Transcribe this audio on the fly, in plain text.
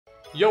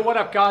Yo, what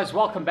up guys?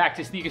 Welcome back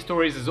to Sneaker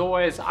Stories as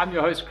always. I'm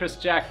your host Chris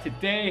Jack.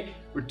 Today,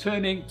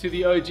 returning to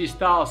the OG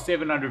style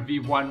 700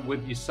 V1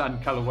 with the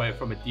Sun colorway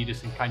from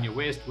Adidas and Kanye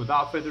West.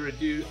 Without further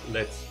ado,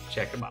 let's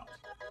check them out.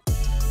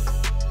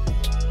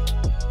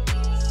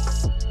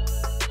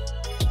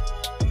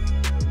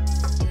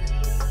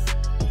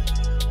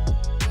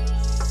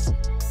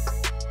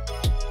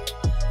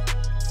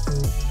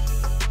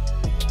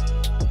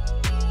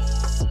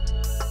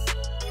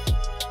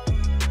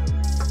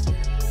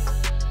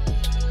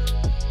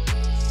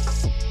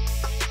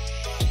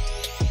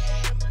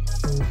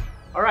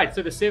 Alright,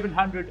 so the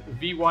 700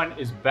 V1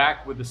 is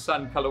back with the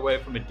Sun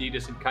colorway from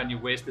Adidas and Kanye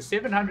West. The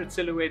 700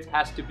 silhouette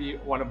has to be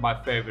one of my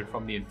favorite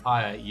from the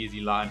entire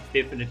Yeezy line.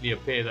 Definitely a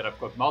pair that I've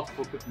got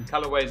multiple different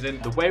colorways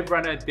in. The Wave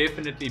Runner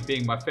definitely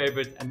being my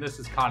favorite, and this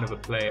is kind of a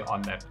play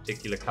on that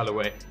particular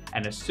colorway.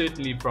 And it's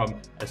certainly from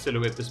a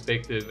silhouette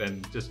perspective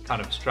and just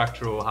kind of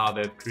structural, how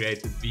they've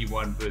created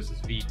V1 versus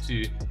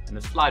V2 and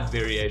the slight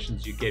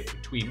variations you get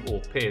between all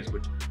pairs,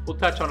 which we'll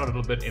touch on a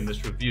little bit in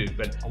this review.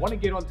 But I want to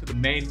get on to the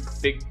main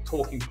big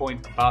talking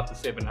point about the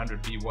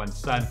 700 V1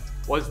 Sun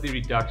was the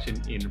reduction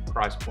in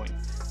price point.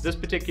 This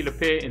particular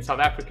pair in South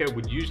Africa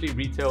would usually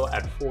retail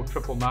at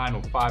 4,999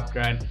 or 5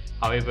 grand.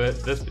 However,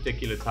 this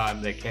particular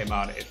time they came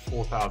out at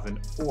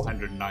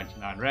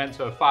 4,499 rand,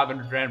 so a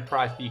 500 rand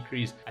price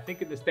decrease. I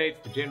think in the States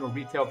the general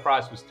retail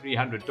price was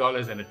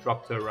 $300 and it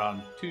dropped to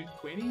around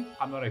 220.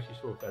 I'm not actually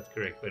sure if that's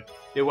correct, but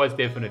there was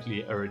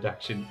definitely a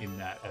reduction in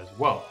that as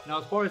well. Now,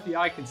 as far as the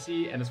eye can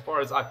see and as far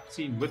as I've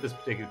seen with this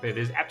particular pair,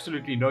 there's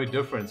absolutely no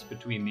difference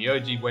between the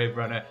OG Wave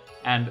Runner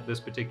and this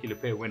particular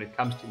pair when it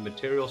comes to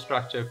material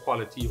structure,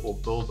 quality, or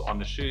build on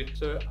the shoe.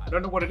 So I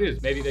don't know what it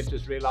is. Maybe they've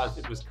just realized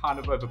it was kind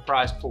of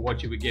overpriced for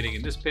what you were getting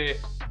in this pair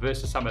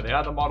versus some of the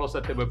other models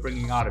that they were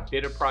bringing out at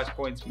better price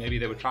points. Maybe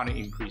they were trying to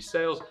increase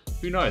sales.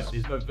 Who knows?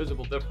 There's no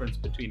visible difference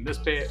between this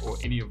pair or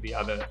any of the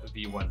other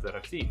V1s that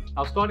I've seen.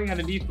 Now, starting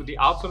underneath with the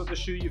outsole of the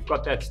shoe, you've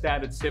got that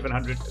standard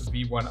 700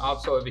 V1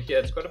 outsole over here.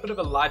 It's got a bit of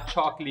a light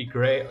charcoaly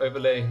gray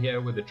overlay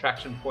here where the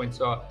traction points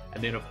are.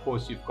 And then of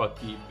course you've got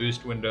the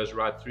boost windows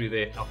right through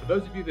there. Now, for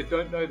those of you that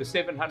don't know, the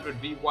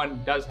 700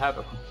 V1 does have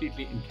a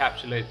completely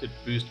encapsulated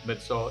boost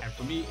midsole, and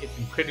for me it's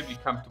incredibly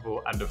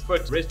comfortable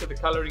underfoot. The rest of the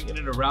coloring in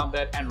and around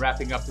that and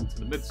wrapping up into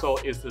the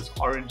midsole is this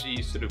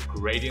orangey sort of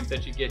gradient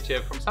that you get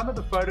here. From some of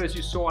the photos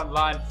you saw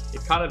online,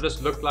 it kind of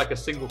just looked like a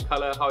single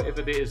color.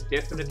 However, there is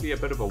definitely a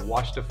bit of a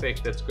washed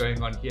effect that's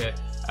going on here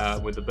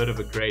with a bit of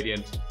a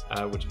gradient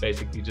which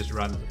basically just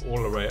runs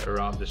all the way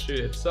around the shoe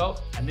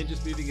itself. And then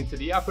just moving into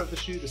the upper of the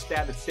shoe, the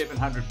standard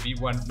 700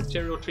 V1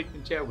 material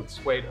treatment here with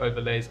suede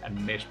overlays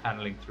and mesh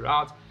paneling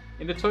throughout.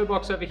 In the toe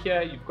box over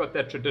here, you've got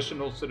that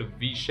traditional sort of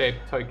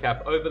V-shaped toe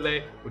cap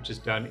overlay, which is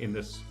done in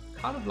this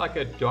kind of like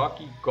a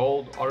darky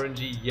gold,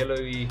 orangey,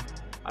 yellowy,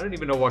 I don't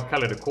even know what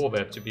color to call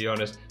that, to be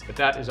honest, but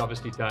that is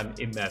obviously done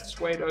in that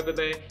suede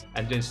overlay.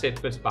 And then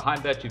set bits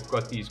behind that, you've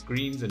got these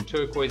greens and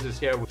turquoises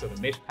here with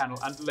the mesh panel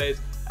underlays,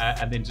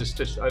 and then just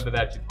stitched over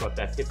that, you've got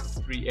that hip of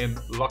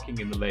 3M locking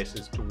in the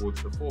laces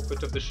towards the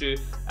forefoot of the shoe,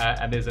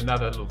 and there's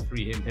another little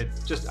 3M hit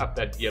just up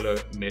that yellow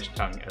mesh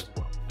tongue as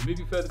well.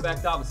 Moving further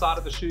back down the side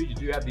of the shoe, you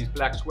do have these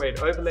black suede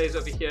overlays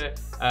over here.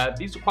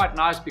 These are quite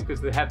nice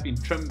because they have been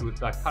trimmed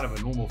with like kind of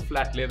a normal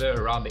flat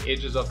leather around the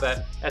edges of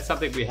that. That's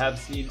something we have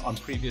seen on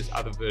previous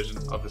other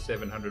versions of the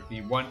 700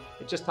 V1.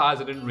 It just ties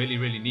it in really,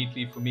 really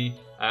neatly for me.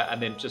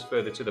 And then just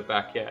further to the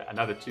back here,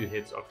 another 2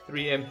 hits of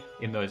 3M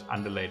in those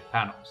underlaid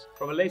panels.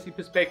 From a lacing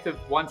perspective,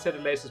 one set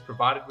of laces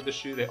provided with the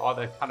shoe. They are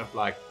that kind of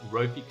like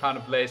ropey kind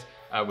of lace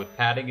with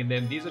padding in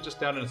them. These are just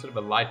done in a sort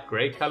of a light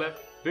gray color.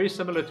 Very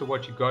similar to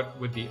what you got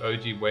with the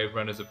OG Wave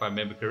Runners, if I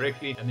remember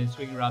correctly. And then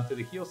swinging around to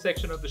the heel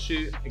section of the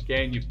shoe,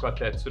 again, you've got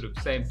that sort of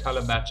same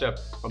color matchup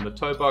from the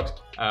toe box,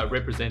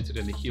 represented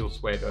in the heel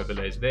suede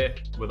overlays there,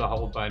 with a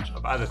whole bunch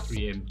of other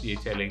 3M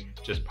detailing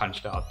just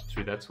punched out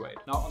through that suede.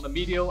 Now, on the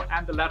medial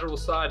and the lateral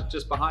side,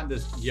 just behind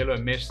this yellow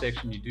mesh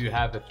section, you do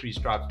have the 3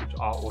 stripes, which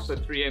are also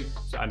 3M.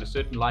 So under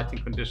certain lighting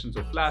conditions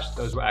or flash,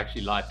 those will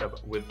actually light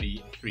up with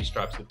the 3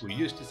 stripes that we're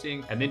used to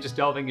seeing. And then just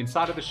delving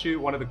inside of the shoe,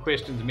 one of the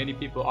questions many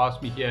people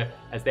ask me here,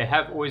 as there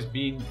have always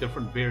been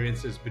different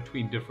variances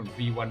between different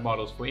V1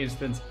 models. For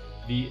instance,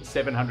 the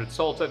 700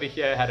 Salt over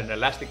here had an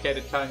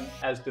elasticated tongue,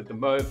 as did the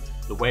Mauve.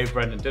 The Wave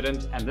Runner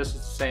didn't, and this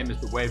is the same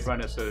as the Wave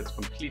Runner, so it's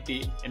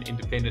completely an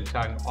independent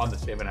tongue on the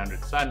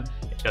 700 Sun.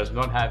 It does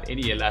not have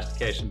any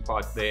elastication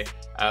parts there.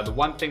 The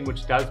one thing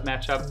which does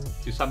match up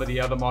to some of the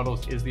other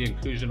models is the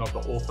inclusion of the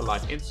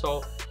Ortholite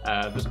insole.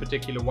 This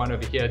particular one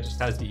over here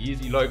just has the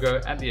Yeezy logo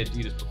and the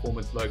Adidas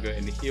Performance logo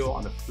in the heel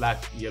on the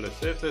flat yellow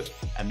surface,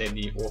 and then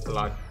the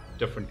Ortholite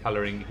different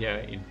coloring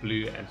here in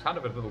blue and kind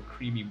of a little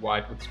creamy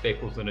white with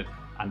speckles in it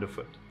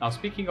underfoot. Now,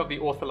 speaking of the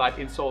Ortholite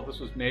insole, this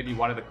was maybe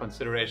one of the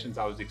considerations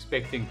I was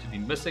expecting to be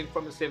missing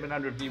from the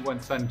 700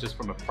 V1 Sun, just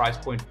from a price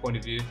point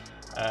of view.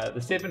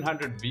 The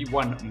 700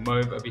 V1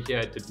 Mauve over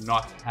here did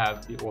not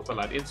have the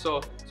Ortholite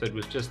insole, so it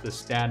was just the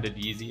standard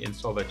Yeezy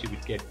insole that you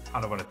would get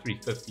kind of on a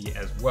 350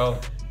 as well.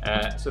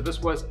 So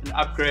this was an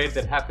upgrade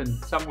that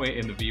happened somewhere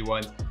in the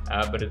V1s,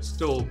 but it's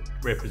still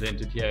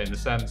represented here in the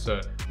Sun, so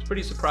it's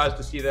pretty surprised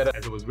to see that,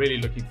 as I was really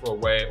looking for a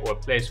way or a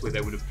place where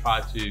they would have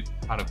tried to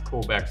kind of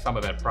claw back some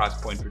of that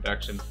price point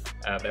reduction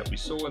that we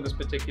saw in this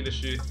particular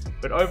shoe.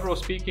 But overall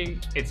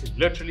speaking, it's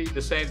literally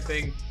the same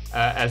thing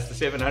as the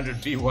 700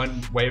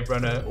 V1 Wave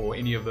Runner or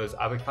any of those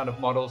other kind of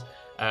models.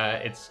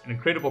 It's an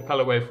incredible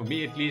colorway for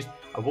me, at least.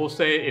 I will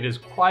say it is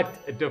quite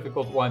a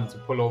difficult one to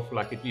pull off,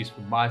 like at least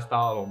for my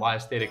style or my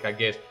aesthetic, I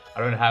guess. I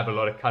don't have a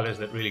lot of colors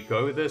that really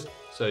go with this,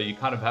 so you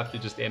kind of have to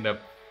just end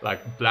up like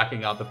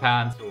blacking out the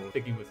pants or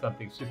sticking with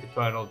something super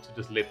tonal to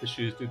just let the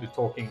shoes do the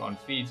talking on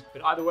feet.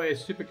 But either way,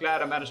 super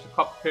glad I managed to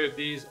cop curve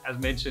these. As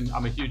mentioned,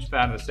 I'm a huge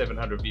fan of the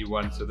 700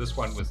 V1, so this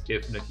one was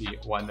definitely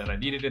one that I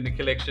needed in the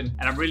collection.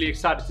 And I'm really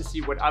excited to see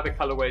what other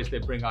colorways they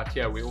bring out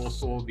here. We all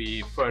saw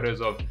the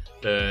photos of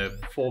the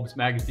Forbes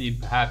magazine,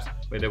 perhaps,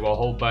 where there were a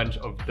whole bunch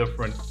of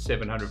different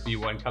 700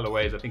 V1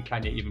 colorways. I think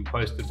Kanye even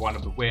posted one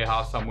of the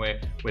warehouse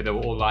somewhere where they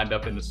were all lined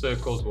up in the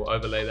circles. We'll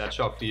overlay that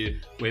shot for you,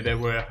 where there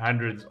were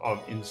hundreds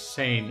of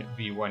insane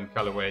V1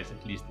 colorways,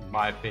 at least in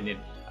my opinion.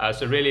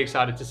 So really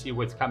excited to see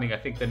what's coming. I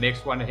think the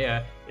next one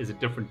here is a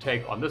different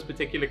take on this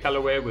particular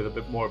colorway with a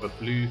bit more of a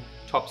blue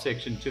top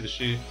section to the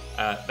shoe.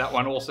 That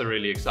one also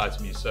really excites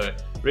me. So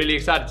really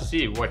excited to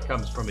see what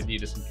comes from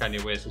Adidas and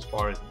Kanye West as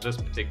far as this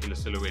particular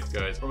silhouette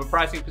goes. From a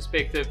pricing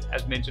perspective,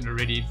 as mentioned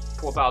already,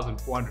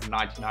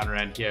 4,499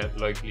 Rand here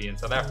locally in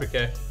South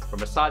Africa.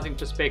 From a sizing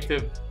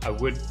perspective, I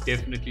would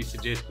definitely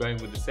suggest going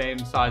with the same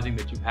sizing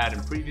that you've had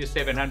in previous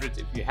 700s.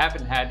 If you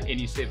haven't had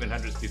any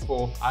 700s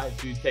before, I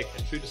do take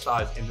a true to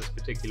size in this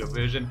particular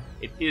version.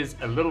 It is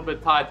a little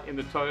bit tight in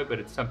the toe, but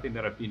it's something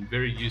that I've been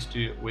very used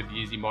to with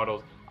Yeezy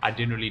models. I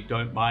generally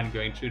don't mind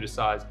going true to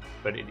size,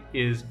 but it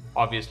is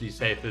obviously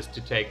safest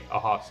to take a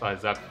half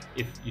size up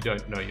if you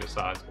don't know your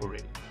size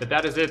already. But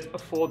that is it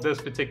for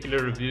this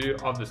particular review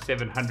of the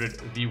 700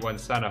 V1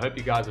 Sun. I hope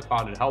you guys have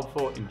found it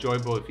helpful,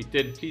 enjoyable. If you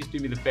did, please do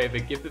me the favor,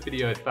 give the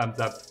video a thumbs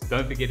up.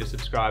 Don't forget to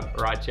subscribe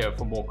right here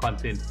for more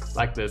content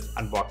like this,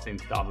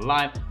 unboxings down the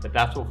line. But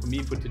that's all for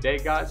me for today,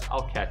 guys.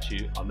 I'll catch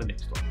you on the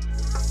next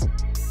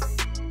one.